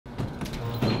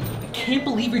can't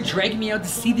believe you're dragging me out to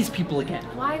see these people again.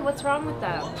 Why? What's wrong with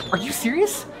them? Are you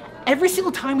serious? Every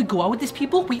single time we go out with these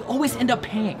people, we always end up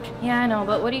paying. Yeah, I know,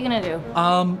 but what are you gonna do?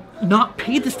 Not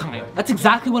pay this time. That's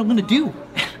exactly what I'm gonna do.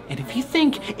 And if you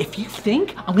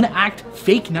think I'm gonna act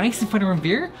fake nice in front of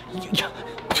Ranvir,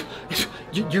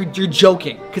 you're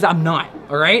joking, because I'm not,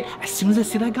 all right? As soon as I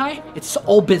see that guy, it's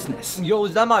all business. Yo,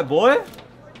 is that my boy?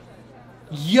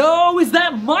 Yo, is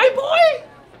that my boy?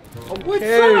 What's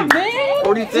up, man?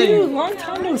 What do you think? Dude, long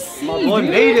time no see, My boy dude.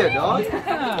 made it, dog.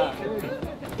 Yeah.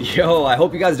 Yo, I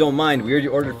hope you guys don't mind. We already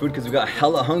ordered food because we got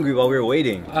hella hungry while we were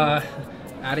waiting.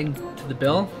 Adding to the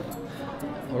bill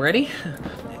already?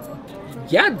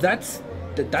 Yeah, that's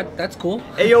cool.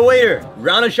 Hey, yo, waiter,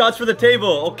 round of shots for the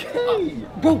table, okay?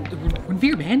 Bro,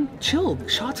 Ranvir, man, chill.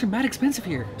 Shots are mad expensive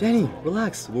here. Danny,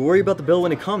 relax. We'll worry about the bill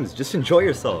when it comes. Just enjoy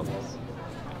yourself.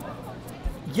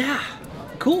 Yeah,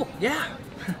 cool, yeah.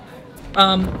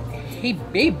 Hey,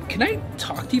 babe, can I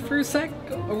talk to you for a sec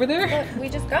over there? Look, we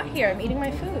just got here. I'm eating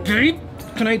my food. Babe,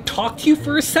 can I talk to you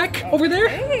for a sec over there?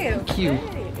 Hey, Thank you.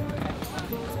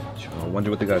 I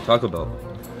wonder what they gotta talk about.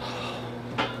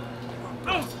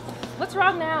 What's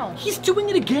wrong now? He's doing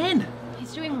it again.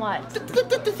 He's doing what?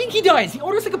 The thing he does, he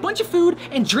orders like a bunch of food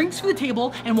and drinks for the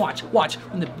table, and watch,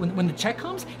 when the check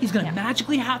comes, he's gonna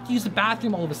magically have to use the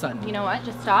bathroom all of a sudden. You know what?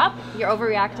 Just stop. You're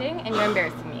overreacting and you're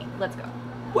embarrassing me. Let's go.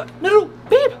 What? No,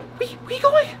 babe, where you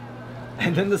going?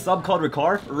 And then the sub called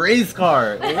Ricard? Race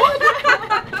car.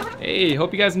 What? Hey,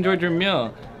 hope you guys enjoyed your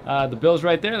meal. The bill's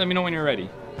right there. Let me know when you're ready.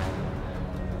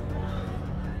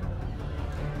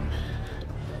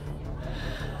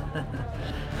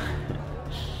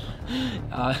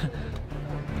 The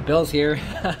bill's here.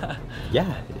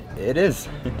 Yeah, it is.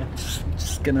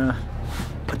 Just gonna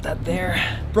put that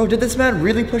there. Bro, did this man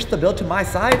really push the bill to my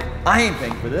side? I ain't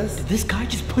paying for this. Did this guy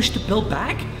just push the bill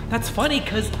back? That's funny,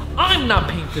 cause I'm not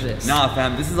paying for this. Nah,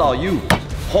 fam, this is all you.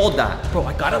 Hold that. Bro,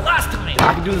 I got it last time.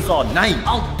 I can do this all night.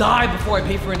 I'll die before I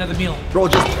pay for another meal. Bro,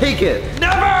 just take it.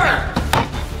 Never!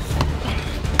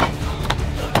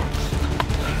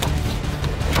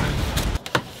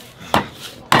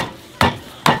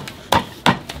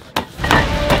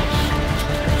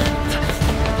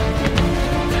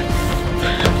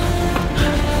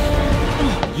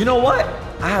 You know what?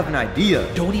 I have an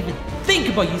idea. Don't even think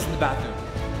about using the bathroom.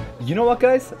 You know what,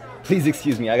 guys? Please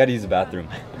excuse me. I gotta use the bathroom.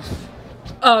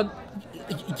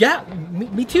 Yeah,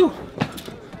 me too.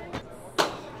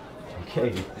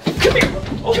 Okay. Come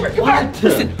here! Come here!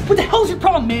 Listen, what the hell's your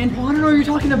problem, man? I don't know what you're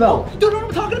talking about. You don't know what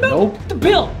I'm talking about? Nope. The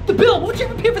bill! The bill! Won't you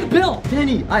ever pay for the bill?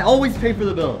 Danny, I always pay for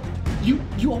the bill. You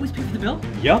always pay for the bill?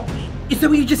 Yup. Is that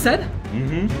what you just said?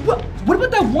 Mm-hmm. What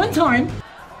about that one time?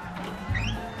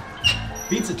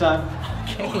 Pizza time.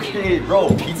 Okay. Okay, bro,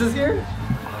 pizza's here?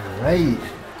 Alright.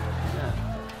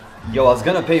 Yo, I was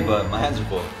gonna pay, but my hands are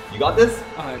full. You got this?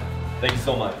 Thank you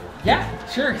so much. Yeah,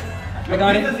 sure. I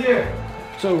got Pizza's it. here.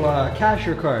 So, cash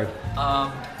or card?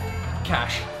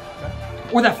 Cash.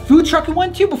 Or that food truck we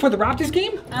went to before the Raptors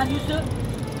game?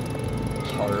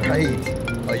 Alright.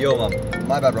 Oh, yo,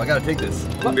 my bad, bro. I gotta take this.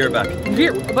 I'll be right back.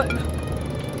 Here, but...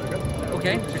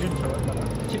 Okay.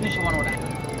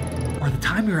 Or the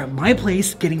time we were at my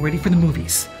place getting ready for the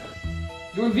movies.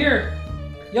 Yo, Ranvir.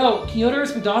 Yo, can you order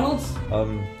us McDonald's?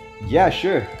 Yeah,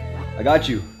 sure. I got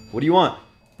you. What do you want?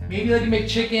 Maybe like a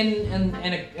McChicken and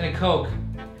a Coke.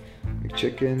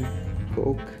 McChicken,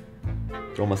 Coke.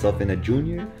 Throw myself in a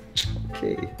junior.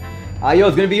 Okay. Yo,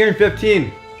 it's gonna be here in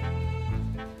 15.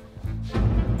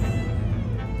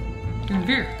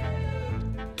 Ranvir,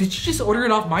 did you just order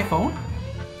it off my phone?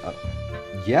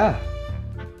 Yeah.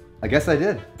 I guess I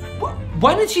did.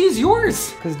 Why didn't you use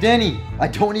yours? Cause Danny, I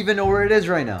don't even know where it is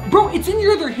right now. Bro, it's in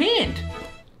your other hand.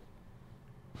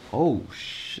 Oh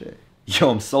shit. Yo,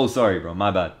 I'm so sorry, bro.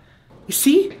 My bad. You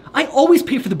see? I always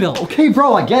pay for the bill. Okay,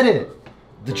 bro, I get it.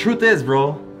 The truth is,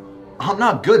 bro, I'm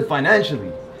not good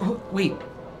financially. Wait,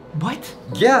 what?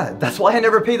 Yeah, that's why I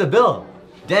never pay the bill.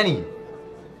 Danny,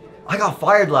 I got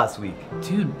fired last week.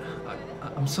 Dude,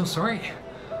 I'm so sorry.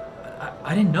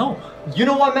 I didn't know. You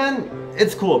know what, man?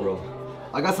 It's cool, bro.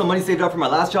 I got some money saved up for my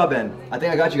last job, and I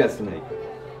think I got you guys tonight.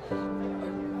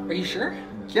 Are you sure?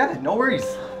 Yeah, no worries.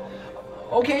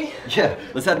 Okay. Yeah,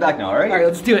 let's head back now, all right? All right,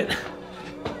 let's do it.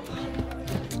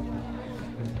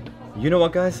 You know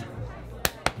what, guys?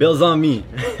 Bill's on me.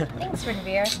 Thanks,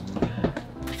 Ranvir.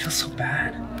 I feel so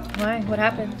bad. Why? What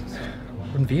happened?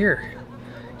 Ranvir,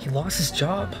 he lost his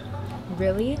job.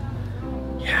 Really?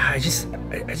 Yeah, I just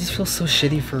feel so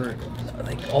shitty for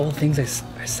like all the things I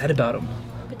said about him.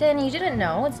 But Danny, you didn't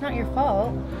know. It's not your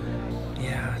fault.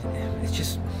 Yeah, it's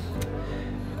just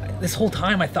this whole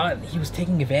time I thought he was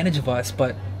taking advantage of us,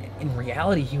 but in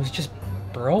reality, he was just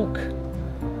broke.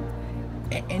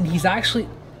 And he's actually...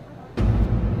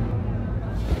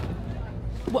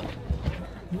 What?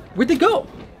 Where'd they go?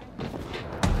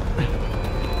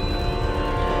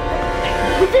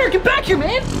 Ranvir, get back here,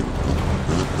 man!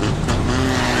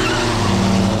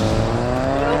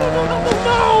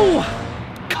 No!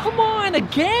 Come on,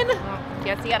 again?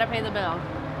 Guess you gotta pay the bill.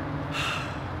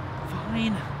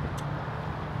 Fine.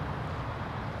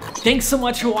 Thanks so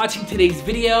much for watching today's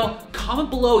video. Comment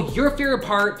below your favorite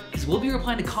part, because we'll be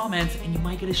replying to comments and you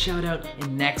might get a shout out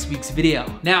in next week's video.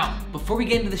 Now, before we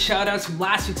get into the shout outs from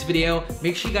last week's video,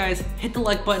 make sure you guys hit the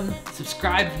like button,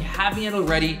 subscribe if you haven't yet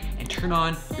already, and turn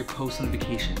on your post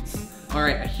notifications. All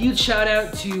right, a huge shout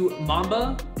out to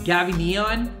Mamba, Gavi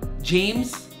Neon,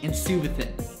 James, and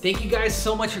Suvathan. Thank you guys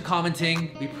so much for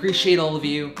commenting. We appreciate all of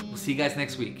you. We'll see you guys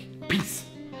next week. Peace.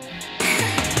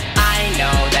 I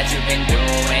know that you've been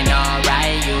doing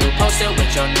alright. You posted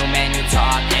with your new